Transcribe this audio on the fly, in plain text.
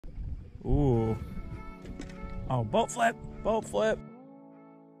Ooh. Oh, boat flip, boat flip.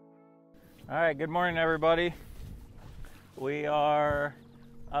 All right, good morning, everybody. We are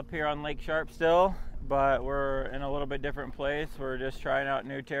up here on Lake Sharpe still, but we're in a little bit different place. We're just trying out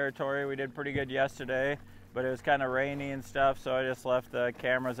new territory. We did pretty good yesterday, but it was kind of rainy and stuff, so I just left the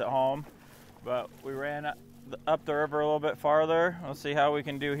cameras at home. But we ran up the river a little bit farther. We'll see how we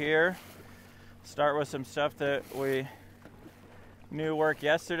can do here. Start with some stuff that we knew worked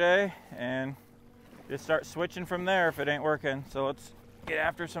yesterday and just start switching from there if it ain't working. So let's get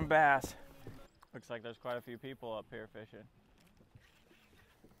after some bass. Looks like there's quite a few people up here fishing.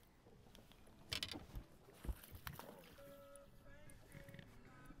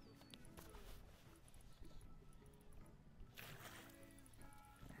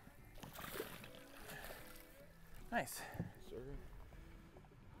 Nice. Sir.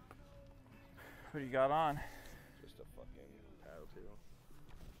 What do you got on? Just a fucking paddle tail.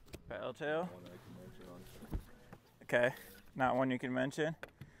 Paddle tail? One I can mention on. Okay, not one you can mention.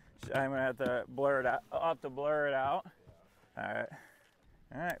 I'm gonna have to blur it out. I'll have to blur it out. All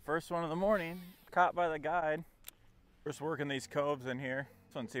right, first one of the morning. Caught by the guide. Just working these coves in here.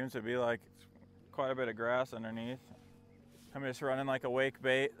 This one seems to be like quite a bit of grass underneath. I'm just running like a wake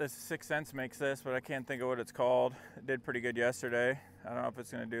bait. This 6 cents makes this, but I can't think of what it's called. It did pretty good yesterday. I don't know if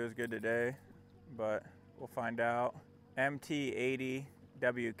it's gonna do as good today, but we'll find out. MT80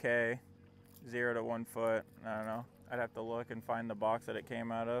 WK, 0 to 1 foot. I don't know. I'd have to look and find the box that it came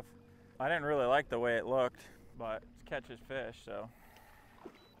out of. I didn't really like the way it looked, but it catches fish, so.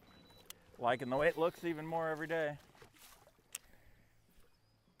 Liking the way it looks even more every day.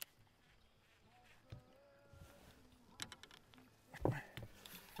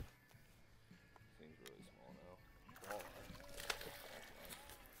 Thing's really small now.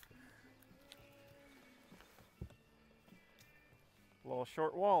 A little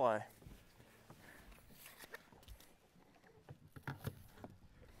short walleye.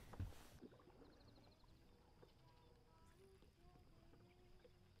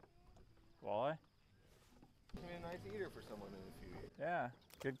 Walleye? I mean, a nice eater for someone in a few years. Yeah,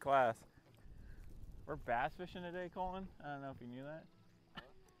 good class. We're bass fishing today, Colin. I don't know if you knew that.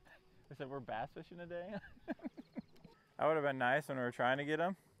 I said we're bass fishing today. That would have been nice when we were trying to get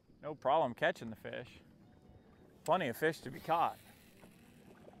them. No problem catching the fish. Plenty of fish to be caught.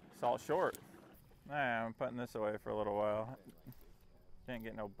 It's all short. I'm putting this away for a little while. Can't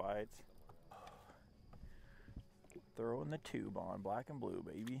get no bites. Throwing the tube on, black and blue,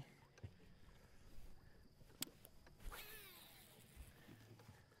 baby.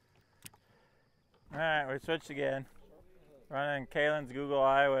 All right, we switched again. Running Kalen's Google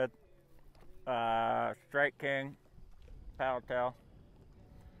Eye with Strike King paddle tail.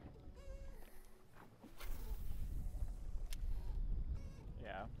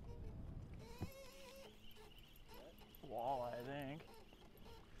 Yeah. Walleye, I think.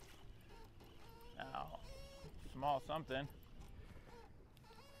 Now, small something.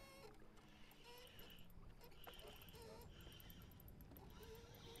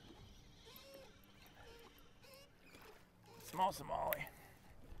 Small Somali.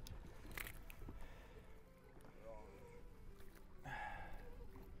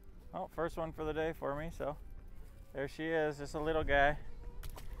 Oh, first one for the day for me, so there she is, just a little guy.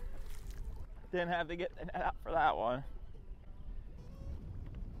 Didn't have to get the net out for that one.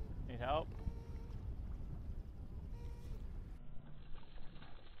 Need help?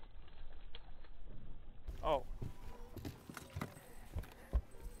 Oh.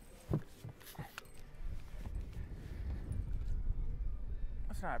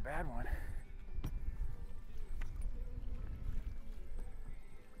 That's not a bad one.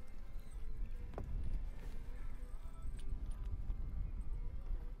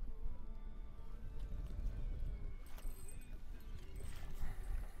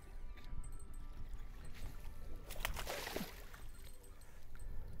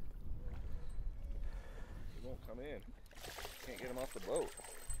 He won't come in. Can't get him off the boat.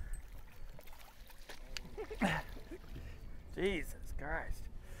 Jesus Christ.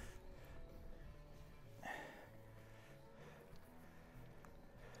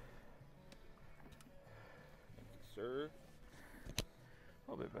 Sir.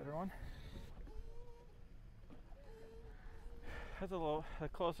 A little bit better one. That's a little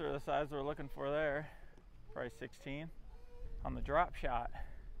closer to the size we're looking for there. Probably 16 on the drop shot.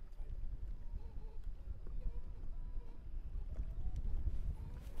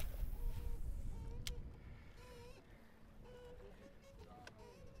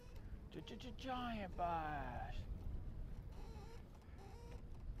 Giant bass.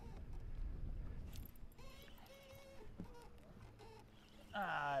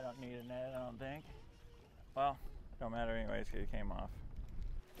 I don't need a net, I don't think. Well, don't matter anyways because it came off.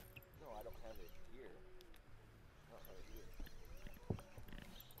 No, I don't have it here. Not right here.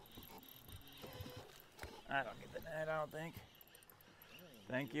 I don't need the net, I don't think.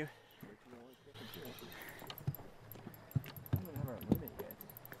 Thank you. I don't even have our limit yet.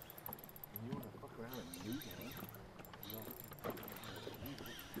 And you want to fuck around and use it,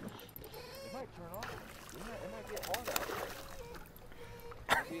 it might turn off. It might get hard out there.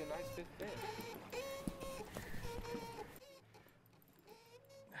 It might be a nice fit fish.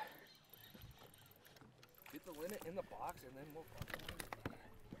 Get the limit in the box and then we'll fuck around.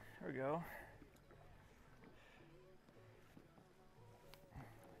 There we go.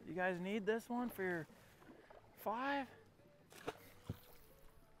 You guys need this one for your 5?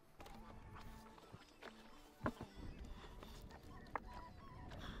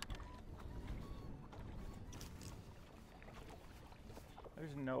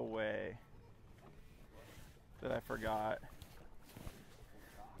 There's no way that I forgot.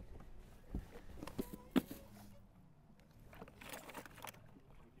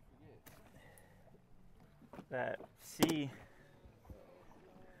 That C.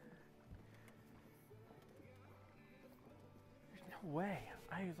 There's no way.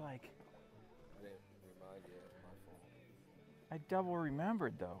 I was like, I didn't remind you, it's my fault. I double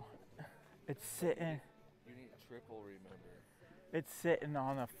remembered though. It's sitting. You need to triple remember. It's sitting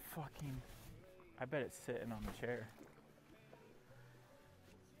on a fucking. I bet it's sitting on the chair.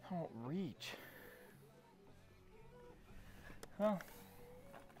 I won't reach. Well.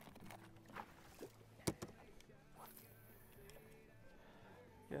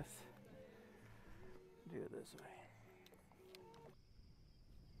 Guess. Do it this way.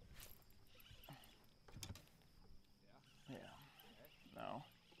 Yeah. No.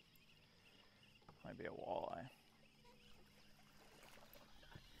 Might be a walleye.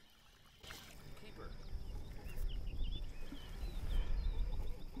 Keeper.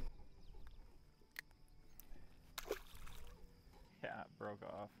 Yeah, it broke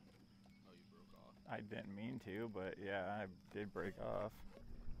off. Oh, you broke off. I didn't mean to, but yeah, I did break off.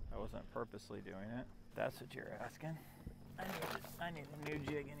 I wasn't purposely doing it. That's what you're asking. I need a new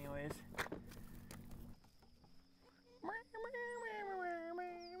jig anyways.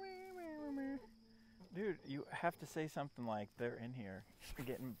 Dude, you have to say something like, they're in here. You're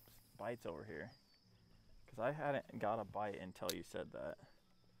getting bites over here. Because I hadn't got a bite until you said that.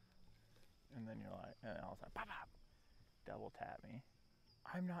 And then you're like, and I was like, pop, pop. Double tap me.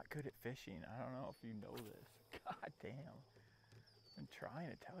 I'm not good at fishing. I don't know if you know this. God damn. I'm trying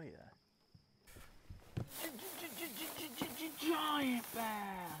to tell you. Giant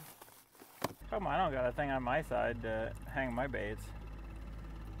bass. Come on, I don't got a thing on my side to hang my baits.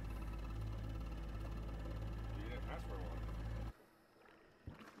 You didn't ask for one.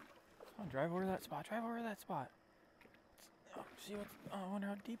 Come on, drive over to that spot. Drive over to that spot. Oh, see what's. Oh, I wonder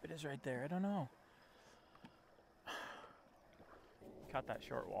how deep it is right there. I don't know. Caught that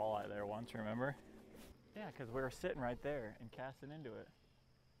short walleye there once, remember? Yeah, because we were sitting right there and casting into it.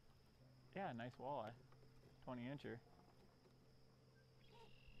 Yeah, nice walleye. 20-incher.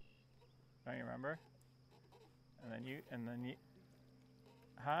 Don't you remember? And then you,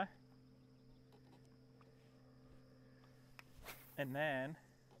 huh? And then,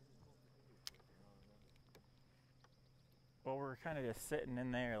 well, we're kind of just sitting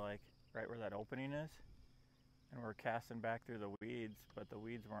in there, like right where that opening is. And we're casting back through the weeds, but the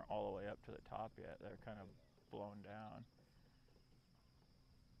weeds weren't all the way up to the top yet. They're kind of blown down.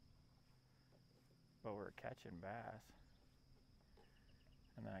 But we're catching bass.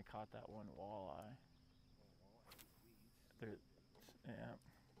 And then I caught that one walleye. There, yeah.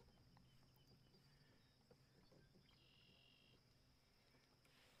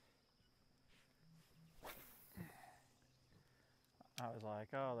 I was like,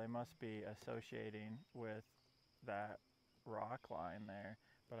 oh, they must be associating with that rock line there,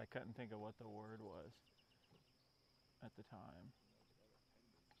 but I couldn't think of what the word was at the time.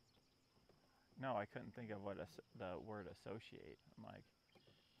 No, I couldn't think of what the word associate. I'm like,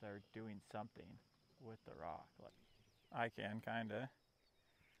 they're doing something with the rock. Like, I can kinda,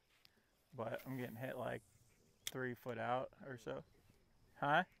 but I'm getting hit like 3 foot out or so.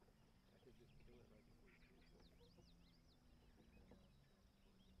 Huh?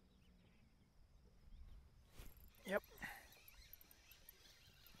 Yep.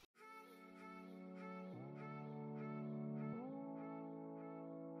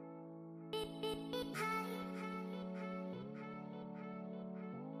 Beep, beep, beep.